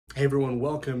Hey everyone,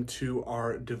 welcome to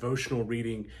our devotional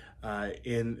reading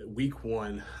in week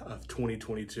 1 of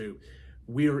 2022.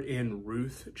 We are in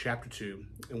Ruth chapter 2,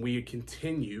 and we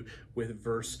continue with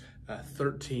verse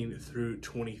 13 through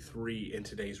 23 in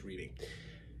today's reading.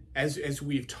 As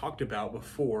we've talked about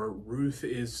before, Ruth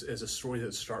is a story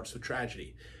that starts with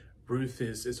tragedy. Ruth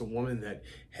is a woman that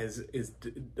is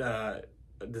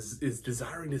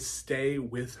desiring to stay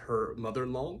with her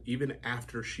mother-in-law even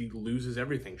after she loses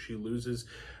everything. She loses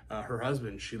her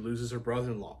husband, she loses her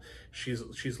brother-in-law.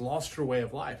 She's lost her way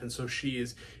of life, and so she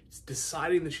is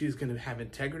deciding that she's going to have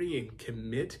integrity and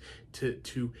commit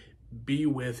to be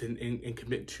with and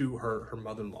commit to her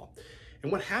mother-in-law.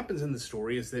 And what happens in the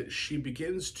story is that she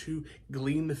begins to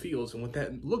glean the fields, and what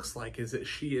that looks like is that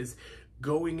she is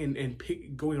going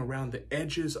going around the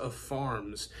edges of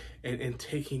farms and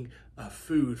taking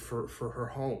food for her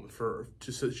home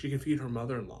so that she can feed her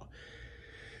mother-in-law.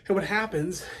 And what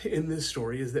happens in this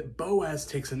story is that Boaz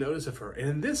takes a notice of her. And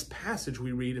in this passage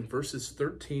we read in verses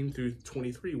 13 through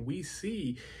 23, we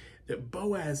see that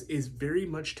Boaz is very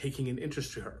much taking an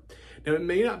interest to her. Now, it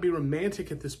may not be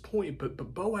romantic at this point, but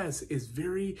Boaz is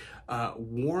very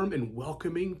warm and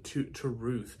welcoming to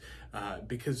Ruth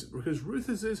because Ruth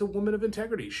is a woman of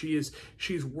integrity. She's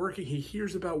working. He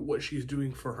hears about what she's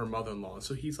doing for her mother-in-law.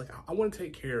 So he's like, I want to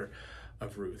take care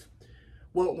of Ruth.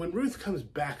 Well, when Ruth comes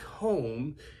back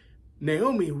home,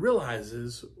 Naomi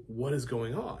realizes what is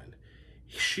going on.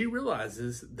 She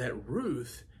realizes that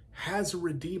Ruth has a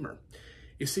redeemer.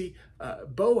 You see,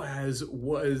 Boaz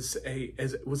was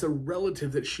a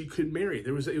relative that she could marry.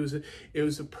 It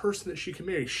was a person that she could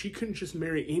marry. She couldn't just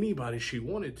marry anybody she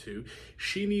wanted to.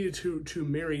 She needed to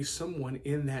marry someone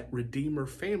in that redeemer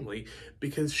family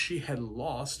because she had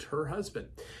lost her husband.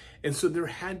 And so there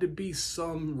had to be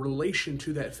some relation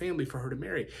to that family for her to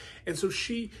marry. And so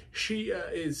she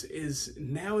is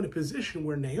now in a position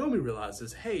where Naomi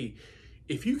realizes, hey,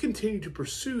 if you continue to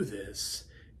pursue this,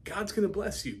 God's going to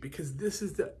bless you because this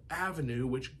is the avenue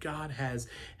which God has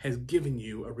given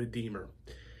you a redeemer.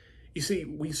 You see,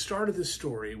 we started this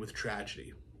story with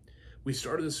tragedy. We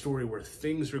started the story where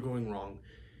things are going wrong,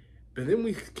 but then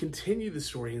we continue the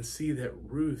story and see that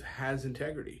Ruth has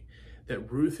integrity,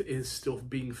 that Ruth is still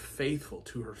being faithful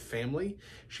to her family.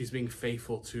 She's being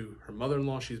faithful to her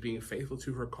mother-in-law. She's being faithful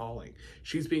to her calling.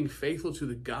 She's being faithful to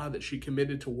the God that she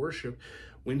committed to worship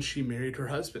when she married her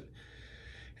husband.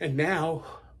 And now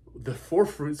the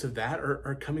forefruits of that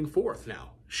are coming forth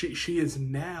now. She is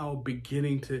now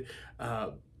beginning to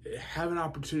have an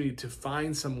opportunity to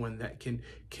find someone that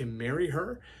can marry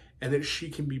her, and that she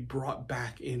can be brought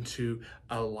back into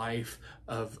a life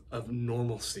of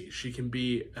normalcy. She can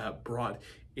be brought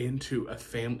into a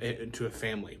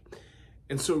family.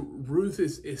 And so Ruth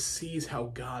sees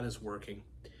how God is working.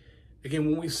 Again,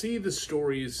 when we see the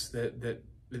stories that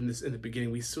in the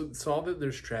beginning, we saw that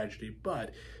there's tragedy,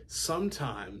 but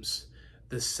sometimes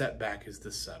the setback is the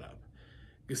setup.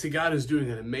 You see, God is doing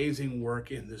an amazing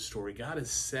work in this story. God is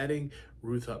setting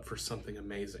Ruth up for something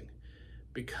amazing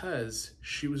because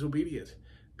she was obedient,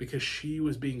 because she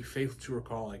was being faithful to her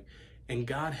calling, and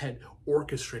God had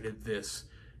orchestrated this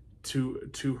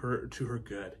to her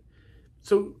good.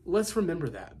 So let's remember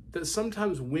that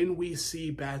sometimes when we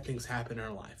see bad things happen in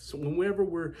our life, so whenever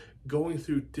we're going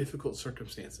through difficult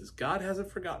circumstances, God hasn't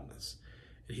forgotten us,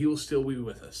 and he will still be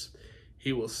with us.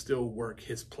 He will still work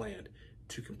his plan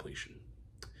to completion.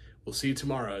 We'll see you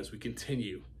tomorrow as we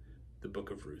continue the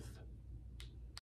book of Ruth.